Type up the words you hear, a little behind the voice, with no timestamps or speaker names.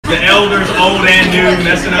The elders, old and new,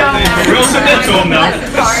 messing up things. But we're going to submit to them, though.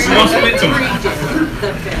 We're going to submit to them.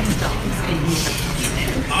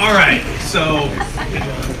 All right, so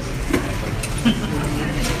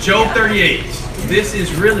Job 38. This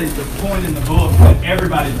is really the point in the book that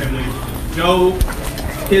everybody's familiar with. Job,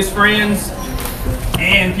 his friends,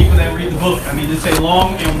 and people that read the book. I mean, it's a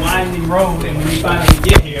long and winding road, and when we finally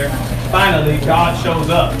get here, finally God shows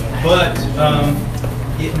up. But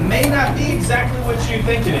it may not be exactly what you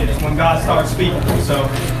think it is when God starts speaking. So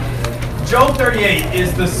Job 38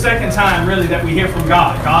 is the second time really that we hear from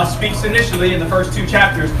God. God speaks initially in the first 2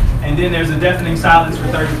 chapters, and then there's a deafening silence for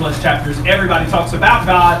 30 plus chapters. Everybody talks about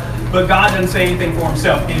God, but God doesn't say anything for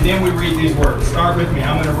himself. And then we read these words. Start with me.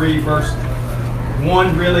 I'm going to read verse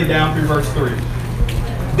 1 really down through verse 3.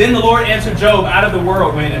 Then the Lord answered Job out of the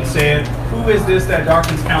whirlwind and said, Who is this that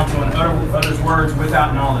darkens counsel and utters words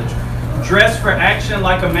without knowledge? Dress for action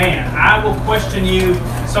like a man. I will question you.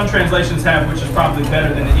 Some translations have, which is probably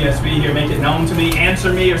better than the ESV here, make it known to me,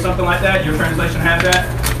 answer me, or something like that. Your translation has that?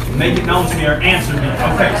 Make it known to me or answer me.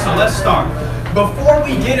 Okay, so let's start. Before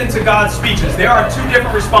we get into God's speeches, there are 2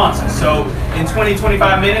 different responses. So in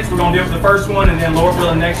 20-25 minutes, we're going to deal with the first one, and then Lord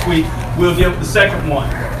willing, next week, we'll deal with the second one.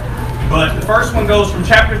 But the first one goes from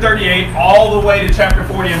chapter 38 all the way to chapter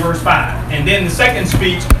 40 and verse 5. And then the second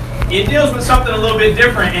speech, it deals with something a little bit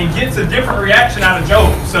different and gets a different reaction out of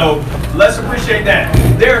Job. So let's appreciate that.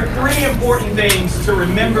 There are 3 important things to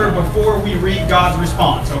remember before we read God's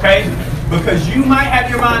response, okay? Because you might have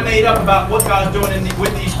your mind made up about what God's doing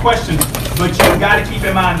with these questions, but you've got to keep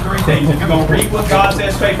in mind 3 things if you're going to read what God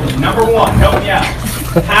says faithfully. Number 1, help me out.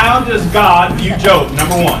 How does God view Job?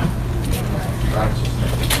 Number 1.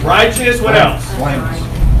 Righteous. What else? Blameless.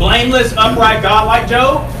 Blameless, upright, God-like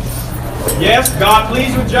Job? Yes, God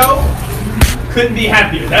pleased with Job? Couldn't be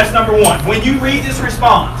happier. That's number 1. When you read this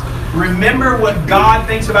response, remember what God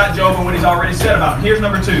thinks about Job and what he's already said about him. Here's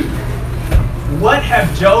number 2. What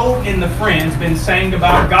have Job and the friends been saying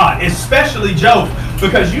about God? Especially Job.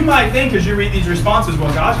 Because you might think as you read these responses,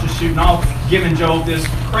 well, God's just shooting off, giving Job this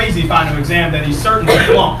crazy final exam that he's certainly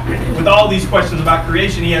flunked. With all these questions about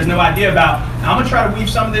creation, he has no idea about. Now, I'm going to try to weave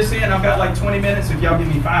some of this in. I've got like 20 minutes. If y'all give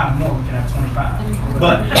me 5 more, we can have 25.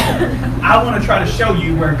 But I want to try to show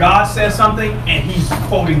you where God says something, and he's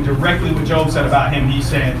quoting directly what Job said about him. He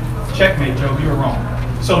said, checkmate, Job, you were wrong.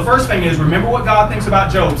 So the first thing is, remember what God thinks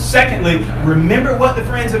about Job. Secondly, remember what the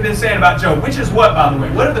friends have been saying about Job. Which is what, by the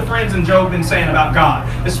way? What have the friends and Job been saying about God?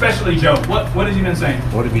 Especially Job. What has he been saying?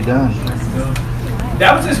 What have you done?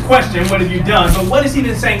 That was his question, what have you done? But what has he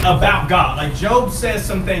been saying about God? Like Job says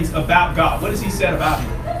some things about God. What has he said about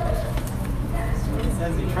him? He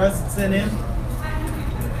says he trusts in him.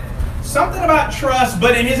 Something about trust,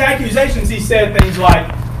 but in his accusations he said things like,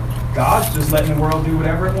 God's just letting the world do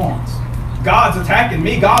whatever it wants. God's attacking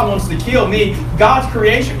me. God wants to kill me. God's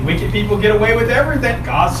creation. Wicked people get away with everything.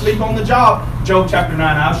 God sleep on the job. Job chapter 9.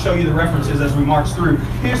 I'll show you the references as we march through.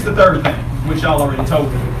 Here's the third thing, which y'all already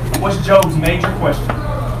told me. What's Job's major question?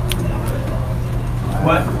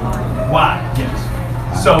 What? Why?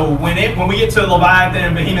 Yes. So when we get to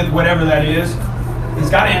Leviathan, Behemoth, whatever that is, he's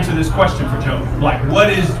got to answer this question for Job. Like, what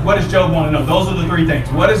does Job want to know? Those are the 3 things.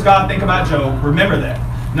 What does God think about Job? Remember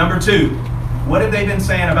that. Number 2. What have they been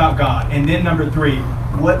saying about God? And then number 3,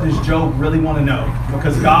 what does Job really want to know?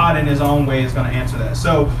 Because God in his own way is going to answer that.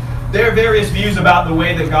 So there are various views about the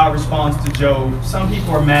way that God responds to Job. Some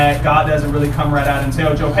people are mad. God doesn't really come right out and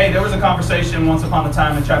tell Job, hey, there was a conversation once upon a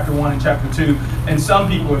time in chapter 1 and chapter 2. And some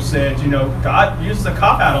people have said, God uses a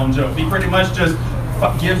cop-out on Job. He pretty much just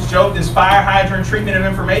gives Job this fire hydrant treatment of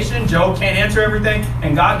information. Job can't answer everything,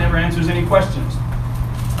 and God never answers any questions.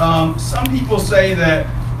 Some people say that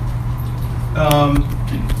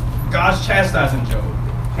God's chastising Job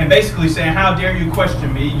and basically saying, how dare you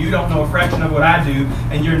question me? You don't know a fraction of what I do,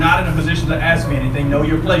 and you're not in a position to ask me anything. Know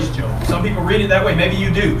your place, Job. Some people read it that way. Maybe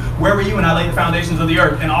you do. Where were you when I laid the foundations of the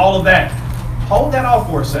earth? And all of that. Hold that off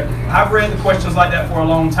for a second. I've read the questions like that for a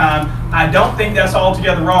long time. I don't think that's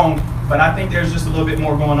altogether wrong, but I think there's just a little bit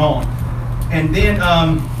more going on. And then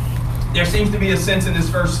there seems to be a sense in this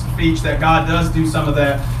first speech that God does do some of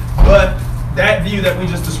that, but that view that we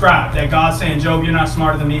just described, that God's saying, Job, you're not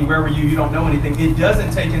smarter than me, where were you, you don't know anything, it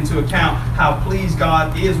doesn't take into account how pleased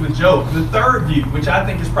God is with Job. The third view, which I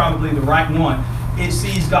think is probably the right one, it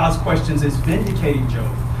sees God's questions as vindicating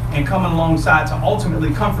Job and coming alongside to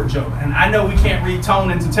ultimately comfort Job. And I know we can't read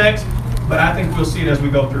tone into text, but I think we'll see it as we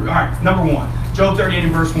go through. All right, number 1, Job 38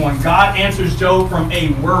 and verse 1. God answers Job from a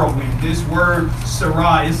whirlwind. This word,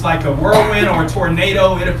 Sarai, it's like a whirlwind or a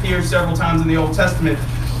tornado. It appears several times in the Old Testament.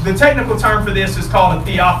 The technical term for this is called a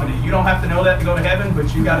theophany. You don't have to know that to go to heaven,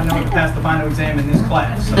 but you got to know it to pass the final exam in this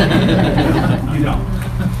class. So, you don't.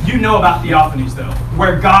 You know about theophanies, though,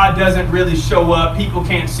 where God doesn't really show up. People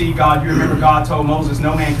can't see God. You remember God told Moses,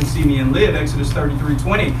 no man can see me and live, Exodus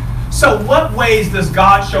 33:20. So what ways does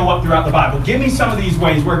God show up throughout the Bible? Give me some of these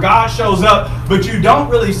ways where God shows up, but you don't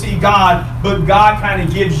really see God, but God kind of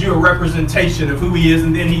gives you a representation of who he is,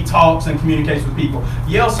 and then he talks and communicates with people.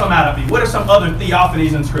 Yell some out at me. What are some other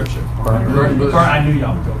theophanies in Scripture? Burning bush. I knew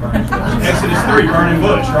y'all would go burning bush. Exodus 3, burning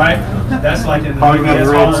bush, right? That's like in the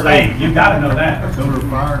PBS Hall of Fame. You got to know that. Pillar of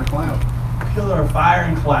fire and cloud. Pillar of fire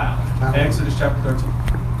and cloud. Exodus chapter 13.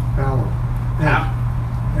 Power.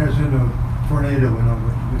 As in a tornado and all.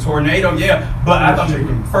 Tornado, yeah. But I thought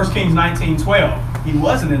 1 Kings 19:12. He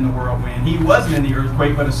wasn't in the whirlwind. He wasn't in the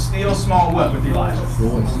earthquake, but a still small what with Elijah?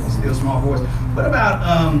 Voice. A still small voice. What about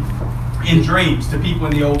in dreams to people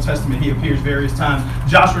in the Old Testament? He appears various times.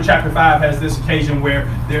 Joshua chapter 5 has this occasion where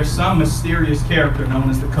there's some mysterious character known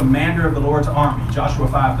as the commander of the Lord's army. Joshua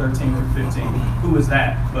 5:13-15. Who is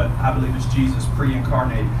that? But I believe it's Jesus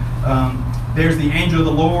pre-incarnate. There's the angel of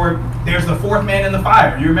the Lord. There's the fourth man in the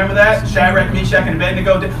fire. You remember that? Shadrach, Meshach, and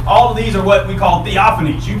Abednego. All of these are what we call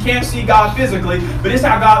theophanies. You can't see God physically, but it's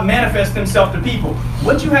how God manifests himself to people.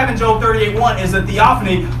 What you have in Job 38:1 is a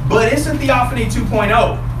theophany, but it's a theophany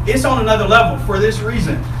 2.0. It's on another level for this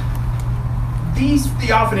reason. These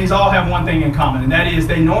theophanies all have one thing in common, and that is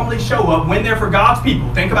they normally show up when they're for God's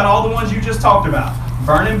people. Think about all the ones you just talked about.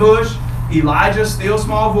 Burning bush, Elijah, still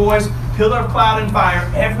small voice, pillar of cloud and fire.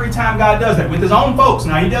 Every time God does that with his own folks.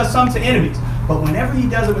 Now he does some to enemies, but whenever he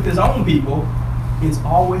does it with his own people, it's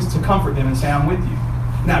always to comfort them and say, I'm with you.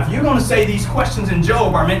 Now, if you're going to say these questions in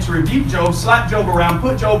Job are meant to rebuke Job, slap Job around,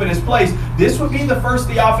 put Job in his place, this would be the first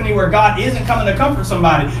theophany where God isn't coming to comfort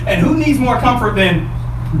somebody. And who needs more comfort than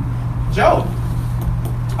Job?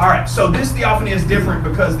 All right, so this theophany is different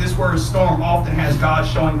because this word storm often has God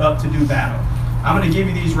showing up to do battle. I'm going to give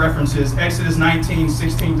you these references. Exodus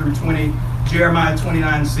 19:16-20, Jeremiah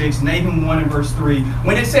 29:6, Nahum 1:3.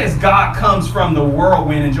 When it says God comes from the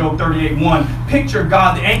whirlwind in Job 38:1, picture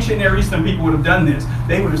God. The ancient Near Eastern people would have done this.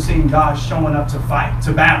 They would have seen God showing up to fight,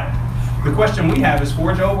 to battle. The question we have is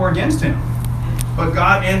for Job or against him. But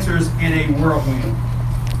God answers in a whirlwind.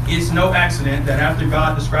 It's no accident that after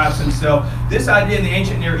God describes himself, this idea in the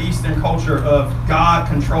ancient Near Eastern culture of God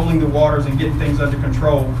controlling the waters and getting things under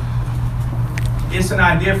control, it's an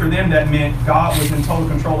idea for them that meant God was in total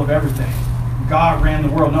control of everything. God ran the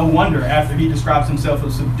world. No wonder after he describes himself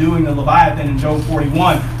as subduing the Leviathan in Job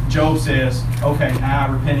 41, Job says, okay, now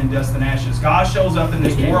I repent in dust and ashes. God shows up in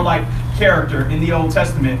this warlike character in the Old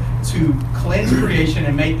Testament to cleanse creation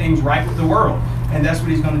and make things right with the world. And that's what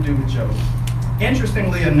he's going to do with Job.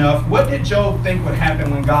 Interestingly enough, what did Job think would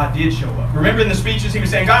happen when God did show up? Remember in the speeches he was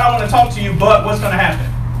saying, God, I want to talk to you, but what's going to happen?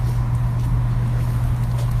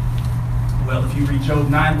 Well, if you read Job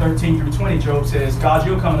 9:13-20, Job says, God,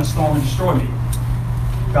 you'll come in a storm and destroy me.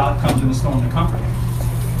 God comes in a storm to comfort him.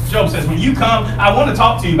 Job says, when you come, I want to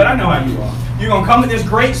talk to you, but I know how you are. You're going to come in this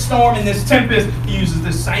great storm, in this tempest. He uses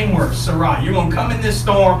the same word, Sarai. You're going to come in this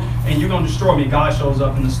storm, and you're going to destroy me. God shows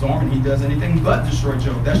up in the storm, and he does anything but destroy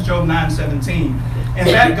Job. That's Job 9:17. In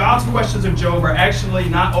fact, God's questions of Job are actually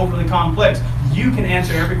not overly complex. You can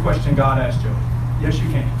answer every question God asked Job. Yes, you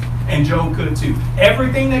can. And Job could too.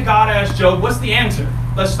 Everything that God asked Job, what's the answer?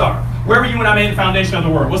 Let's start. Where were you when I made the foundation of the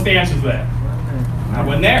world? What's the answer to that? I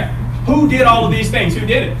wasn't there. Who did all of these things? Who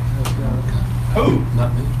did it? Who?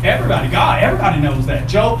 Not me. Everybody. God. Everybody knows that.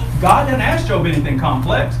 Job, God didn't ask Job anything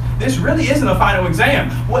complex. This really isn't a final exam.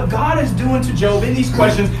 What God is doing to Job in these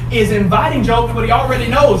questions is inviting Job to what he already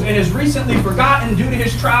knows and is recently forgotten due to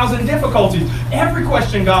his trials and difficulties. Every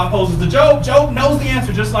question God poses to Job, Job knows the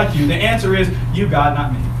answer just like you. The answer is, you, God,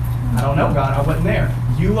 not me. I don't know, God. I wasn't there.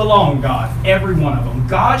 You alone, God. Every one of them.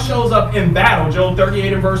 God shows up in battle, Job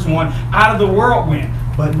 38:1, out of the whirlwind,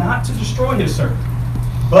 but not to destroy his servant,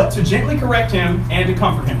 but to gently correct him and to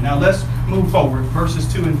comfort him. Now let's move forward, verses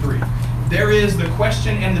 2 and 3. There is the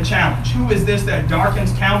question and the challenge. Who is this that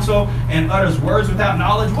darkens counsel and utters words without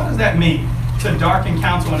knowledge? What does that mean, to darken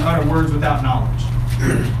counsel and utter words without knowledge?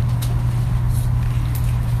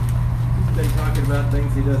 He's been talking about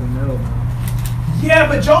things he doesn't know about. Yeah,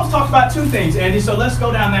 but Job's talked about two things, Andy, so let's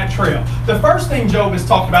go down that trail. The first thing Job has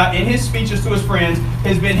talked about in his speeches to his friends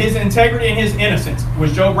has been his integrity and his innocence.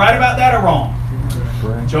 Was Job right about that or wrong?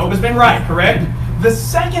 Correct. Job has been right, correct? The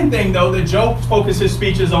second thing, though, that Job focused his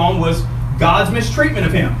speeches on was God's mistreatment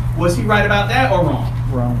of him. Was he right about that or wrong?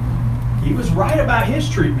 Wrong. He was right about his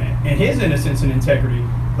treatment and his innocence and integrity,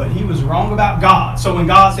 but he was wrong about God. So when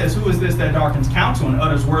God says, who is this that darkens counsel and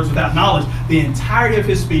utters words without knowledge, the entirety of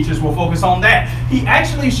his speeches will focus on that. He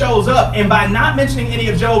actually shows up, and by not mentioning any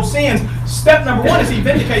of Job's sins, step number one is he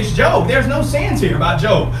vindicates Job. There's no sins here about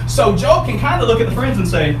Job. So Job can kind of look at the friends and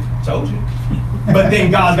say, told you. But then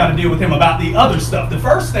God's got to deal with him about the other stuff. The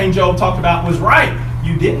first thing Job talked about was right.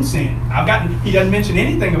 You didn't sin. He doesn't mention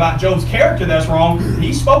anything about Job's character that's wrong.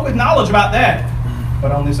 He spoke with knowledge about that.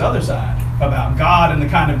 But on this other side, about God and the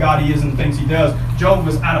kind of God he is and the things he does, Job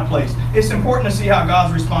was out of place. It's important to see how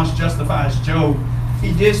God's response justifies Job.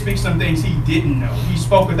 He did speak some things he didn't know. He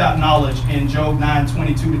spoke without knowledge in Job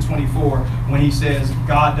 9:22-24 when he says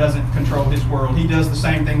God doesn't control his world. He does the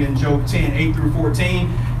same thing in Job 10:8-14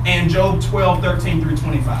 and Job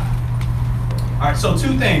 12:13-25. All right, so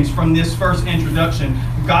two things from this first introduction.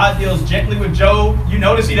 God deals gently with Job. You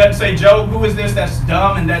notice he doesn't say, Job, who is this that's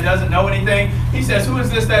dumb and that doesn't know anything? He says, who is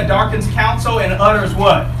this that darkens counsel and utters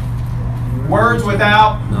what? Words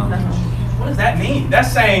without knowledge. What does that mean?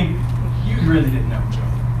 That's saying, you really didn't know Job.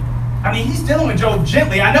 I mean, he's dealing with Job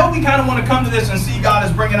gently. I know we kind of want to come to this and see God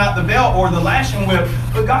as bringing out the belt or the lashing whip,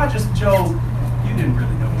 but God just, Job, you didn't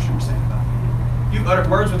really know what you were saying about me. You uttered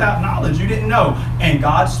words without knowledge. You didn't know. And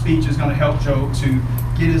God's speech is going to help Job to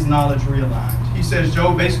get his knowledge realigned. He says,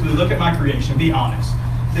 Job, basically, look at my creation. Be honest.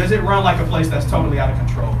 Does it run like a place that's totally out of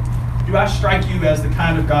control? Do I strike you as the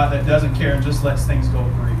kind of God that doesn't care and just lets things go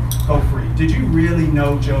free? Did you really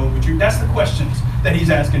know Job? That's the questions that he's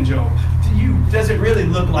asking Job. Does it really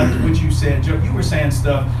look like what you said, Job? You were saying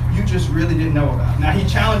stuff you just really didn't know about. Now, he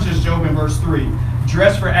challenges Job in verse 3.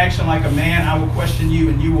 Dress for action like a man. I will question you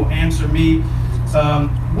and you will answer me.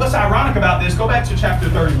 What's ironic about this, go back to chapter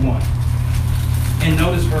 31 and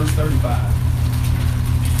notice verse 35.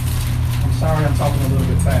 I'm sorry I'm talking a little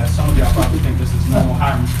bit fast. Some of y'all probably think this is normal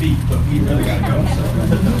Hiram's feet, but we really got to go. So,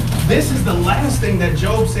 this is the last thing that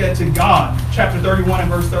Job said to God. Chapter 31 and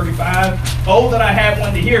verse 35. Oh, that I have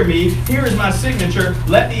one to hear me. Here is my signature.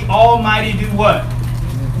 Let the Almighty do what?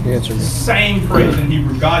 Answer me. Same phrase in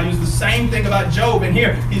Hebrew. God used the same thing about Job. And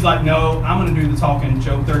here, he's like, no, I'm going to do the talking.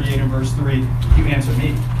 Job 38 and verse 3. You answer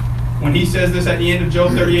me. When he says this at the end of Job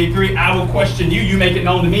 38:3, I will question you. You make it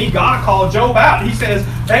known to me. God called Job out. He says,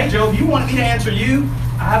 hey, Job, you want me to answer you?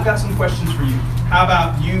 I've got some questions for you. How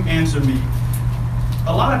about you answer me?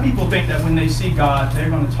 A lot of people think that when they see God, they're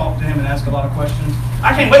going to talk to him and ask a lot of questions.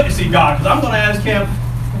 I can't wait to see God because I'm going to ask him.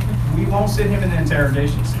 We won't sit him in the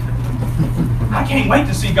interrogation seat. I can't wait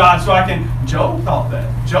to see God so I can. Job thought that.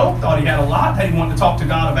 Job thought he had a lot that he wanted to talk to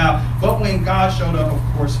God about. But when God showed up,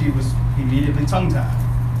 of course, he was immediately tongue-tied.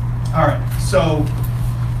 All right, so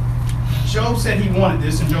Job said he wanted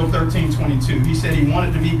this in Job 13:22. He said he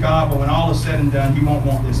wanted to meet God, but when all is said and done, he won't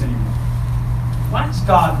want this anymore. Why does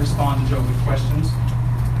God respond to Job with questions?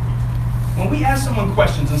 When we ask someone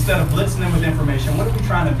questions instead of blitzing them with information, what are we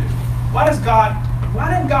trying to do? Why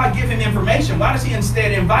didn't God give him information? Why does he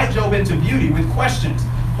instead invite Job into beauty with questions?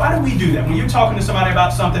 Why do we do that? When you're talking to somebody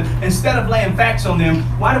about something, instead of laying facts on them,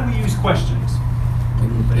 why do we use questions?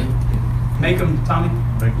 Make them, Tommy?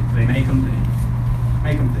 Make them think.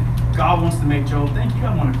 Make them think. God wants to make Job think. He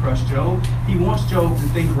doesn't want to crush Job. He wants Job to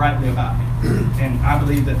think rightly about me. And I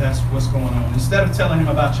believe that that's what's going on. Instead of telling him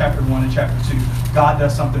about chapter 1 and chapter 2, God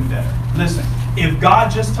does something better. Listen, if God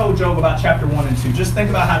just told Job about chapter 1 and 2, just think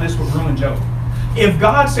about how this would ruin Job. If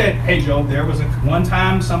God said, hey, Job, there was one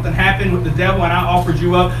time something happened with the devil and I offered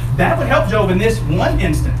you up, that would help Job in this one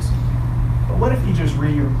instance. But what if he just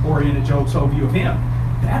reoriented Job's whole view of him?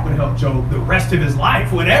 That would help Job the rest of his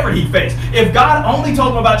life, whatever he faced. If God only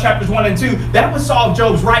told him about chapters 1 and 2, that would solve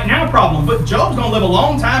Job's right now problem. But Job's going to live a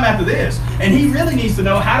long time after this. And he really needs to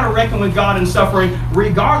know how to reckon with God in suffering,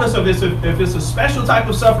 regardless of if it's a special type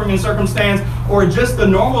of suffering and circumstance or just the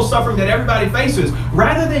normal suffering that everybody faces.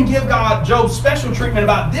 Rather than give God Job's special treatment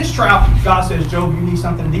about this trial, God says, Job, you need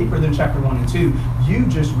something deeper than chapter 1 and 2. You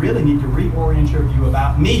just really need to reorient your view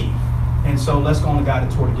about me. And so let's go on the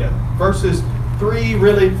guided tour together. Verses 3,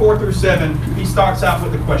 really, 4 through 7, he starts out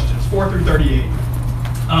with the questions, 4 through 38.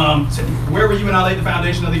 Where were you when I laid the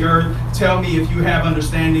foundation of the earth? Tell me if you have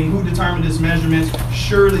understanding. Who determined its measurements?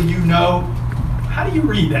 Surely you know. How do you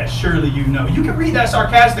read that? Surely you know. You can read that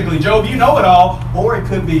sarcastically. Job, you know it all. Or it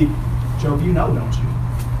could be, Job, you know, don't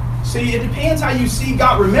you? See, it depends how you see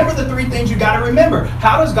God. Remember the three things you got to remember.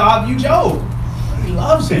 How does God view Job? He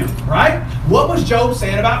loves him, right? What was Job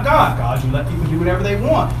saying about God? God, you let people do whatever they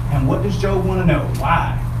want. And what does Job want to know?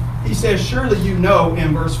 Why? He says, surely you know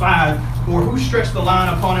in verse 5, or who stretched the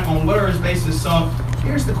line upon it, on what are his bases sunk?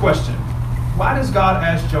 Here's the question. Why does God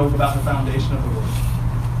ask Job about the foundation of the world?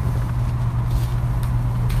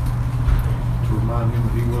 To remind him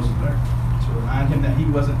that he wasn't there. To To remind him that he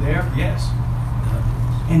wasn't there? Yes.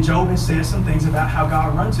 And Job has said some things about how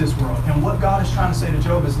God runs his world. And what God is trying to say to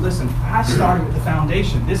Job is, listen, I started with the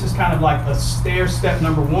foundation. This is kind of like a stair step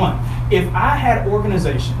number one. If I had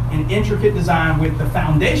organization and intricate design with the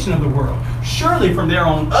foundation of the world, surely from there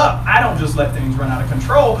on up, I don't just let things run out of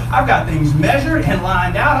control. I've got things measured and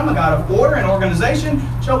lined out. I'm a God of order and organization.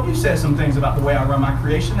 Job, you said some things about the way I run my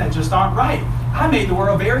creation that just aren't right. I made the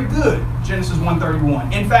world very good. Genesis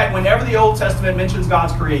 1:31. In fact, whenever the Old Testament mentions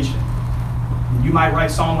God's creation, you might write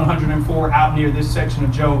Psalm 104 out near this section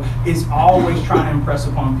of Job. It's always trying to impress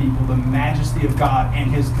upon people the majesty of God and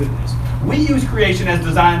his goodness. We use creation as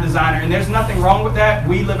designer, and there's nothing wrong with that.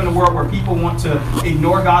 We live in a world where people want to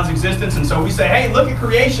ignore God's existence, and so we say, hey, look at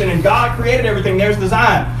creation, and God created everything. There's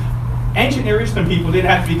design. Ancient Near Eastern people didn't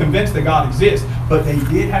have to be convinced that God exists, but they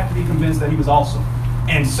did have to be convinced that he was awesome.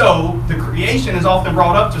 And so the creation is often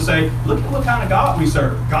brought up to say, look at what kind of God we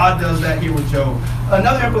serve. God does that here with Job.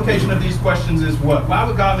 Another implication of these questions is what? Why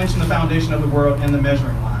would God mention the foundation of the world in the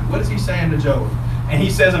measuring line? What is he saying to Job? And he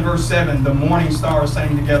says in verse 7, the morning stars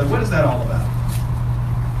sang together. What is that all about?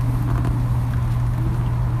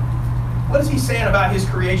 What is he saying about his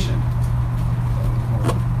creation?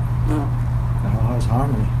 Oh, it's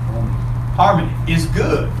harmony. Harmony is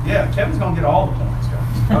good. Yeah, Kevin's going to get all the points,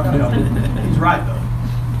 guys. No, he's right, though.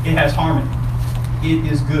 It has harmony.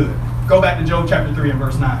 It is good. Go back to Job chapter 3 and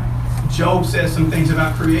verse 9. Job says some things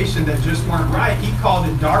about creation that just weren't right. He called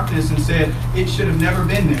it darkness and said it should have never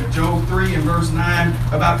been there. Job 3 and verse 9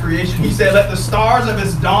 about creation. He said, let the stars of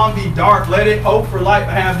its dawn be dark. Let it hope for light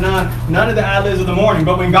but have none. None of the eyelids of the morning.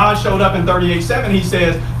 But when God showed up in 38:7, he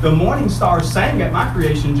says, the morning stars sang at my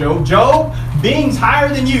creation, Job. Job, beings higher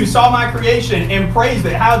than you saw my creation and praised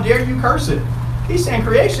it. How dare you curse it? He's saying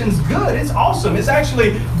creation's good. It's awesome. It's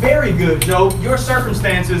actually very good, Job. Your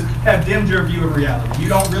circumstances have dimmed your view of reality. You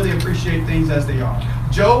don't really appreciate things as they are.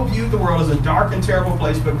 Job viewed the world as a dark and terrible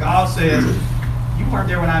place, but God says, you weren't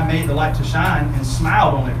there when I made the light to shine and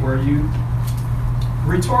smiled on it, were you?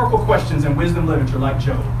 Rhetorical questions in wisdom literature like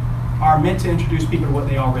Job are meant to introduce people to what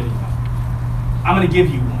they already know. I'm going to give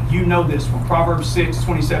you one. You know this one. Proverbs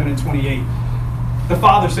 6:27 and 28. The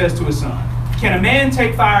father says to his son, can a man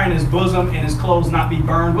take fire in his bosom and his clothes not be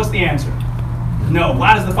burned? What's the answer? No.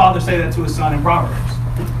 Why does the father say that to his son in Proverbs?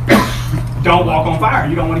 Don't walk on fire.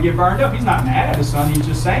 You don't want to get burned up. He's not mad at his son. He's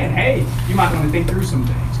just saying, hey, you might want to think through some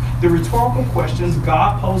things. The rhetorical questions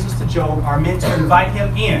God poses to Job are meant to invite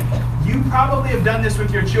him in. You probably have done this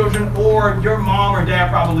with your children, or your mom or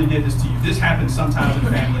dad probably did this to you. This happens sometimes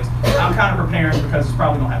in families. I'm kind of preparing because it's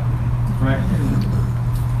probably going to happen to me,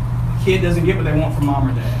 right? Kid doesn't get what they want from mom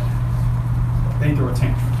or dad. They throw a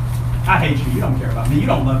tantrum. I hate you. You don't care about me. You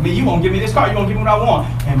don't love me. You won't give me this car. You won't give me what I want.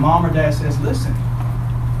 And mom or dad says, listen,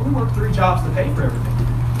 we worked 3 jobs to pay for everything.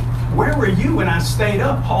 Where were you when I stayed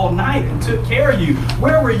up all night and took care of you?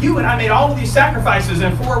 Where were you when I made all of these sacrifices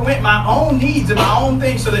and forewent my own needs and my own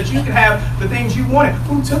things so that you could have the things you wanted?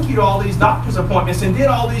 Who took you to all these doctor's appointments and did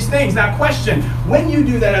all these things? Now question, when you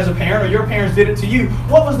do that as a parent or your parents did it to you,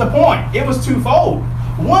 what was the point? It was twofold.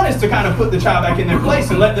 One is to kind of put the child back in their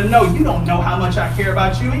place and let them know you don't know how much I care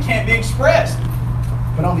about you. It can't be expressed.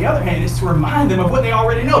 But on the other hand, it's to remind them of what they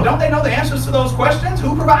already know. Don't they know the answers to those questions?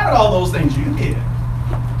 Who provided all those things? You did.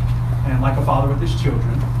 And like a father with his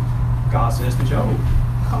children, God says to Job,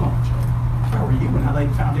 come on, Job. Where were you when I laid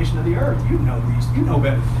the foundation of the earth? You know these. You know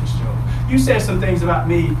better than this, Job. You said some things about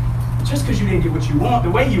me. Just because you didn't get what you want,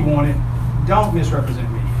 the way you want it, don't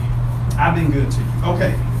misrepresent me. I've been good to you.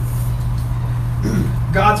 Okay.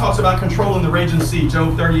 God talks about controlling the raging sea,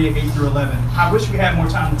 Job 38:8-11. I wish we had more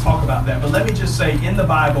time to talk about that, but let me just say, in the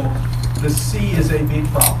Bible, the sea is a big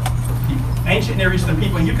problem for people. Ancient Near Eastern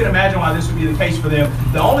people, and you can imagine why this would be the case for them.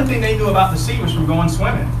 The only thing they knew about the sea was from going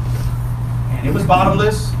swimming. And it was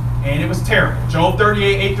bottomless, and it was terrible. Job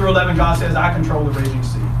 38:8-11, God says, I control the raging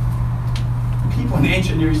sea. People in the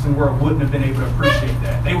ancient Near Eastern world wouldn't have been able to appreciate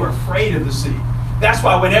that. They were afraid of the sea. That's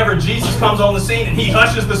why whenever Jesus comes on the scene and he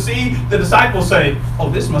hushes the sea, the disciples say,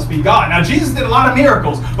 oh, this must be God. Now, Jesus did a lot of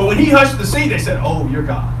miracles, but when he hushed the sea, they said, oh, you're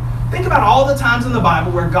God. Think about all the times in the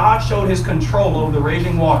Bible where God showed his control over the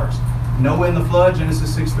raging waters. Noah in the flood,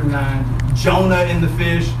 Genesis 6-9. Jonah in the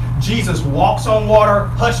fish. Jesus walks on water,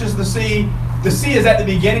 hushes the sea. The sea is at the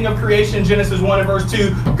beginning of creation, Genesis 1 and verse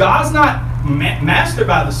 2. God's not mastered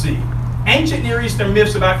by the sea. Ancient Near Eastern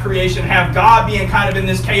myths about creation have God being kind of in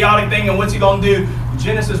this chaotic thing, and what's he going to do?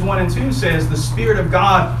 Genesis 1 and 2 says the Spirit of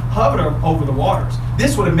God hovered over the waters.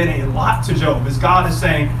 This would have meant a lot to Job, as God is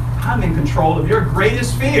saying, I'm in control of your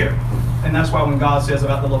greatest fear. And that's why when God says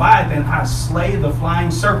about the Leviathan, I slay the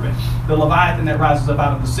flying serpent, the Leviathan that rises up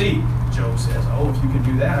out of the sea. Job says, oh, if you can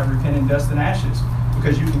do that, I repent in dust and ashes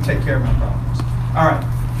because you can take care of my problems. All right.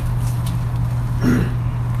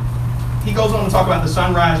 He goes on to talk about the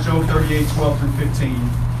sunrise, Job 38, 12 through 15.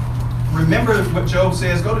 Remember what Job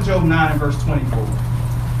says. Go to Job 9 and verse 24.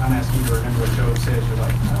 I'm asking you to remember what Job says. You're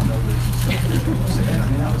like, I don't know this. I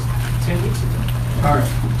mean, that was 10 weeks ago. All right.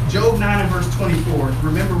 Job 9 and verse 24.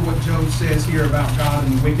 Remember what Job says here about God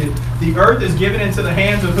and the wicked. The earth is given into the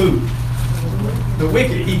hands of who? The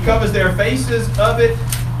wicked. He covers their faces of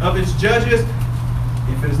its judges.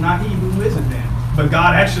 If it is not he, who is it then? But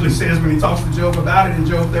God actually says when he talks to Job about it in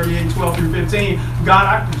Job 38, 12 through 15,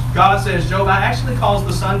 God says, Job, I actually cause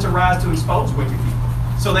the sun to rise to expose wicked people,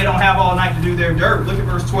 so they don't have all night to do their dirt. Look at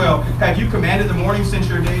verse 12. Have you commanded the morning since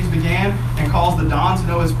your days began, and caused the dawn to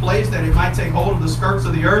know its place, that it might take hold of the skirts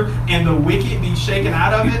of the earth, and the wicked be shaken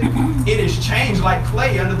out of it? It is changed like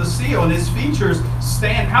clay under the seal, and its features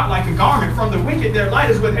stand out like a garment. From the wicked their light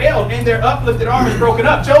is withheld, and their uplifted arm is broken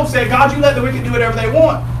up. Job said, God, you let the wicked do whatever they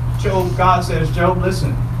want. God says, Job,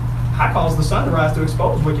 listen, I cause the sun to rise to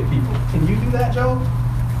expose wicked people. Can you do that, Job?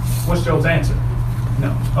 What's Job's answer?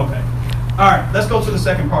 No. Okay. All right, let's go to the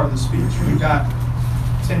second part of the speech. We've got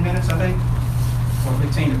 10 minutes, I think. Or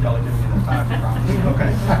 15 if y'all are giving me the 5, I promise.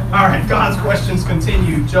 Okay. All right, God's questions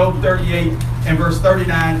continue. Job 38 and verse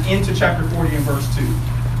 39 into chapter 40 and verse 2.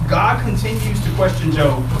 God continues to question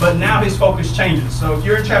Job, but now his focus changes. So if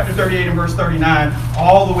you're in chapter 38 and verse 39,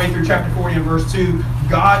 all the way through chapter 40 and verse 2,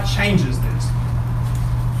 God changes this.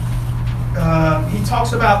 He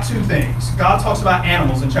talks about two things. God talks about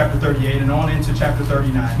animals in chapter 38 and on into chapter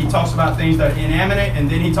 39. He talks about things that are inanimate, and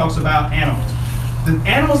then he talks about animals. The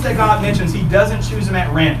animals that God mentions, he doesn't choose them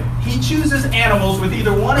at random. He chooses animals with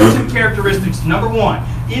either one or two characteristics. Number one,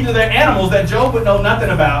 either they're animals that Job would know nothing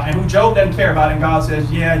about and who Job doesn't care about, and God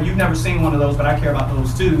says, yeah, you've never seen one of those, but I care about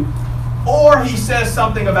those too. Or he says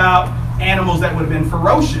something about animals that would have been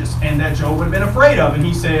ferocious and that Job would have been afraid of, and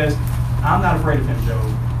he says, I'm not afraid of him,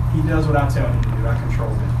 Job. He does what I tell him to do. I control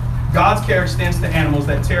him. God's care extends to animals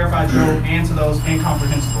that terrify Job and to those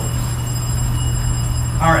incomprehensible.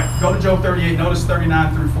 All right, go to Job 38. Notice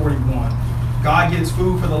 39 through 41. God gets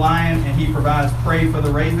food for the lion, and he provides prey for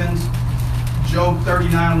the ravens. Job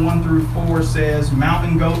 39, 1 through 4 says,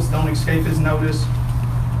 mountain goats don't escape his notice.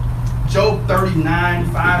 Job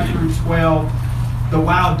 39, 5 through 12, the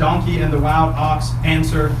wild donkey and the wild ox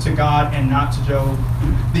answer to God and not to Job.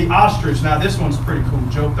 The ostrich, now this one's pretty cool.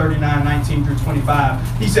 Job 39, 19 through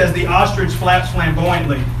 25. He says the ostrich flaps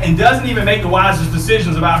flamboyantly and doesn't even make the wisest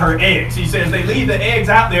decisions about her eggs. He says they leave the eggs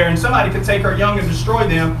out there and somebody could take her young and destroy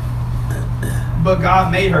them. But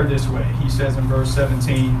God made her this way, he says in verse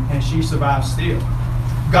 17, and she survives still.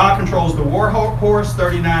 God controls the war horse,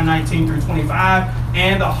 39, 19 through 25,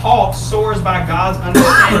 and the hawk soars by God's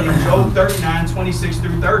understanding, Job 39, 26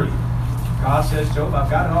 through 30. God says, Job, I've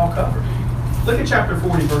got it all covered. Look at chapter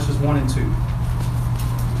 40, verses 1 and 2.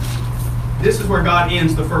 This is where God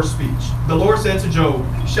ends the first speech. The Lord said to Job,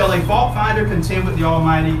 shall a fault finder contend with the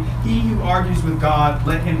Almighty? He who argues with God,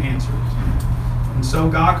 let him answer it. And so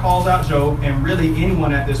God calls out Job, and really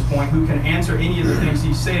anyone at this point who can answer any of the things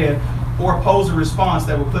he said, or pose a response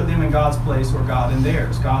that will put them in God's place or God in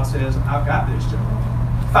theirs. God says, I've got this, Job.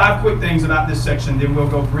 5 quick things about this section, then we'll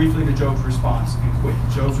go briefly to Job's response and quit.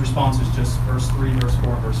 Job's response is just verse 3, verse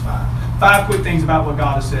 4, and verse 5. 5 quick things about what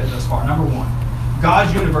God has said thus far. Number 1,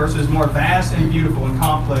 God's universe is more vast and beautiful and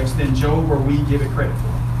complex than Job or we give it credit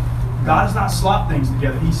for. God has not slopped things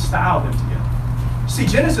together. He styled them together. See,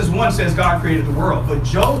 Genesis 1 says God created the world, but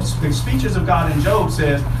the speeches of God in Job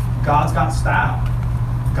says God's got style.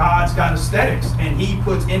 God's got aesthetics, and he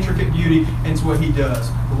puts intricate beauty into what he does.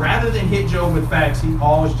 Rather than hit Job with facts, he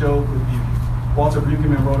awes Job with beauty. Walter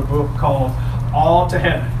Brueggemann wrote a book called All to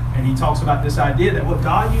Heaven, and he talks about this idea that what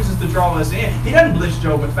God uses to draw us in, he doesn't blitz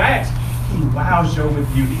Job with facts. He wows Job with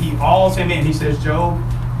beauty. He awes him in. He says, Job,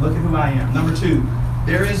 look at who I am. Number 2,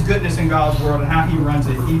 there is goodness in God's world and how he runs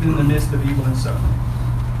it, even in the midst of evil and suffering.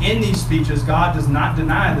 In these speeches, God does not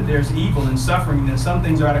deny that there's evil and suffering and that some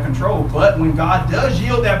things are out of control. But when God does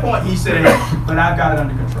yield that point, he says, but I've got it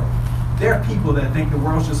under control. There are people that think the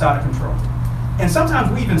world's just out of control. And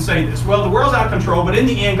sometimes we even say this, well, the world's out of control, but in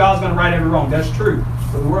the end, God's going to right every wrong. That's true.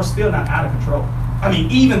 But the world's still not out of control. I mean,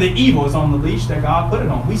 even the evil is on the leash that God put it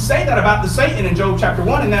on. We say that about the Satan in Job chapter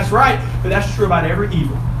 1, and that's right, but that's true about every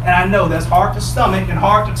evil. And I know that's hard to stomach and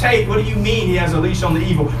hard to take. What do you mean he has a leash on the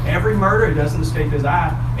evil? Every murder, it doesn't escape his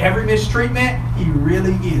eye. Every mistreatment, he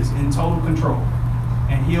really is in total control.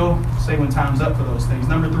 And he'll say when time's up for those things.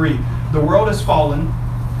 Number 3, the world has fallen,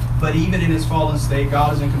 but even in its fallen state,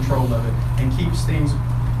 God is in control of it and keeps things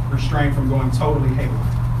restrained from going totally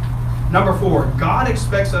haywire. Number 4, God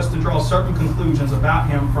expects us to draw certain conclusions about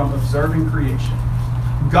him from observing creation.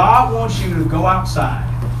 God wants you to go outside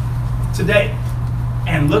today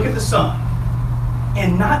and look at the sun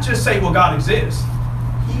and not just say, well, God exists.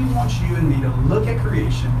 He wants you and me to look at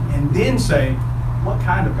creation and then say, what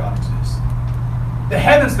kind of God exists? The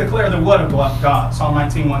heavens declare the what of God, Psalm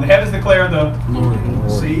 19:1. The heavens declare the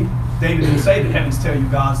Lord. See, David didn't say the heavens tell you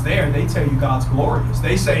God's there. They tell you God's glorious.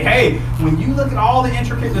 They say, hey, when you look at all the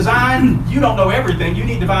intricate design, you don't know everything. You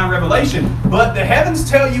need divine revelation. But the heavens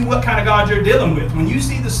tell you what kind of God you're dealing with. When you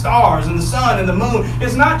see the stars and the sun and the moon,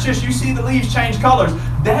 it's not just you see the leaves change colors.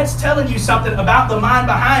 That's telling you something about the mind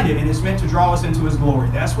behind it, and it's meant to draw us into his glory.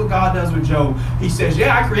 That's what God does with Job. He says,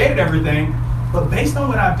 yeah, I created everything, but based on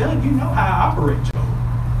what I've done, you know how I operate, Job.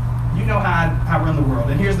 You know how I run the world.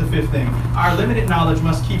 And here's the 5th thing. Our limited knowledge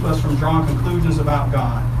must keep us from drawing conclusions about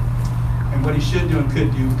God and what he should do and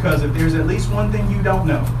could do, because if there's at least one thing you don't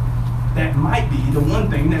know, that might be the one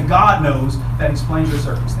thing that God knows that explains your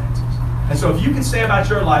circumstances. And so if you can say about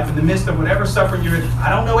your life in the midst of whatever suffering you're in, I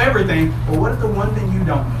don't know everything, but what if the one thing you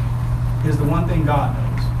don't know is the one thing God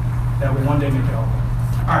knows that will one day make it all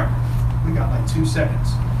right? All right, we got like 2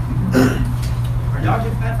 seconds. Are y'all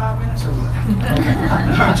getting that 5 minutes or what?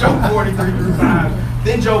 Job 43-5.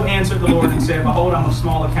 Then Job answered the Lord and said, behold, I'm of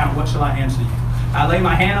small account. What shall I answer you? I lay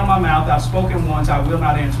my hand on my mouth. I've spoken once. I will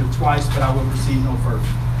not answer twice, but I will proceed no further.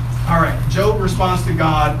 All right. Job responds to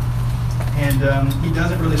God, and he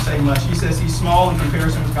doesn't really say much. He says he's small in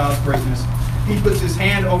comparison with God's greatness. He puts his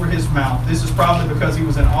hand over his mouth. This is probably because he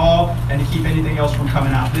was in awe and to keep anything else from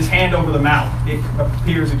coming out. This hand over the mouth, it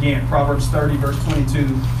appears again. Proverbs 30, verse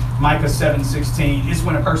 22. Micah 7:16. It's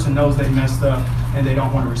when a person knows they messed up and they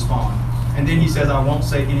don't want to respond. And then he says, I won't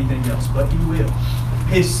say anything else, but he will.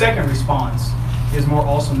 His second response is more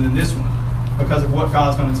awesome than this one because of what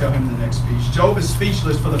God's going to tell him in the next speech. Job is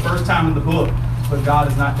speechless for the first time in the book, but God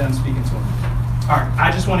is not done speaking to him. All right,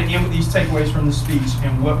 I just want to end with these takeaways from the speech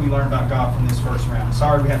and what we learned about God from this first round.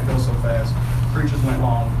 Sorry we had to go so fast. Preachers went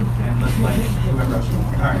long, and let's blame whoever else you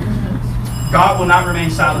want. All right. God will not remain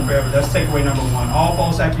silent forever. That's takeaway number 1. All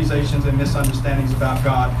false accusations and misunderstandings about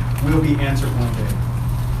God will be answered one day.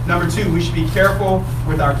 Number 2, we should be careful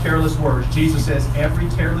with our careless words. Jesus says every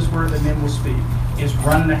careless word that men will speak is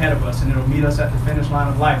running ahead of us, and it'll meet us at the finish line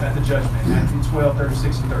of life at the judgment. Matthew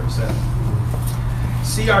 12:36 and 37.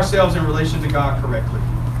 See ourselves in relation to God correctly.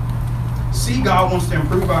 See, God wants to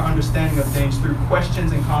improve our understanding of things through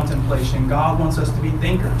questions and contemplation. God wants us to be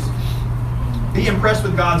thinkers. Be impressed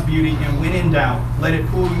with God's beauty, and when in doubt, let it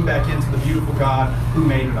pull you back into the beautiful God who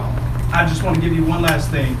made it all. I just want to give you one last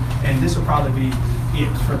thing, and this will probably be it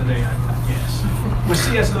for the day, I guess. When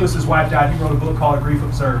C.S. Lewis's wife died, he wrote a book called Grief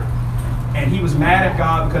Observed. And he was mad at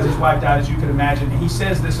God because his wife died, as you could imagine. And he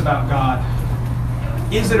says this about God.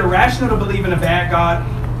 Is it irrational to believe in a bad God?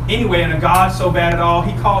 Anyway, in a God so bad at all,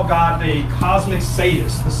 he called God a cosmic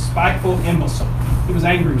sadist, the spiteful imbecile. He was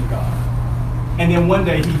angry with God. And then one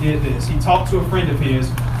day he did this. He talked to a friend of his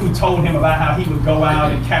who told him about how he would go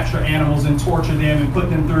out and capture animals and torture them and put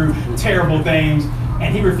them through terrible things.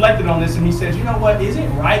 And he reflected on this and he says, you know what? Is it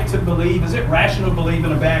right to believe? Is it rational to believe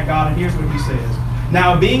in a bad God? And here's what he says.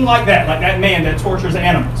 Now, being like that man that tortures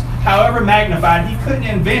animals, however magnified, he couldn't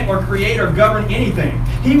invent or create or govern anything.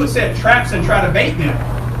 He would set traps and try to bait them.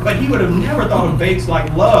 But he would have never thought of baits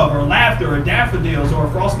like love or laughter or daffodils or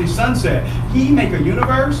a frosty sunset. He'd make a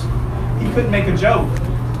universe. He couldn't make a joke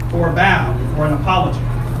or a bow or an apology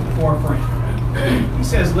or a friend. He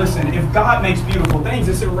says, listen, if God makes beautiful things,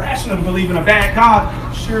 it's irrational to believe in a bad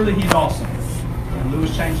God. Surely he's awesome. And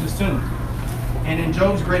Lewis changed his tune. And in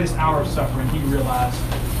Job's greatest hour of suffering, he realized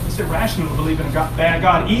it's irrational to believe in a bad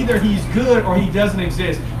God. Either he's good or he doesn't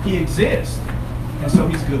exist. He exists, and so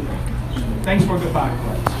he's good. Thanks for a good Bible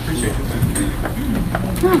class. Appreciate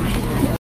you.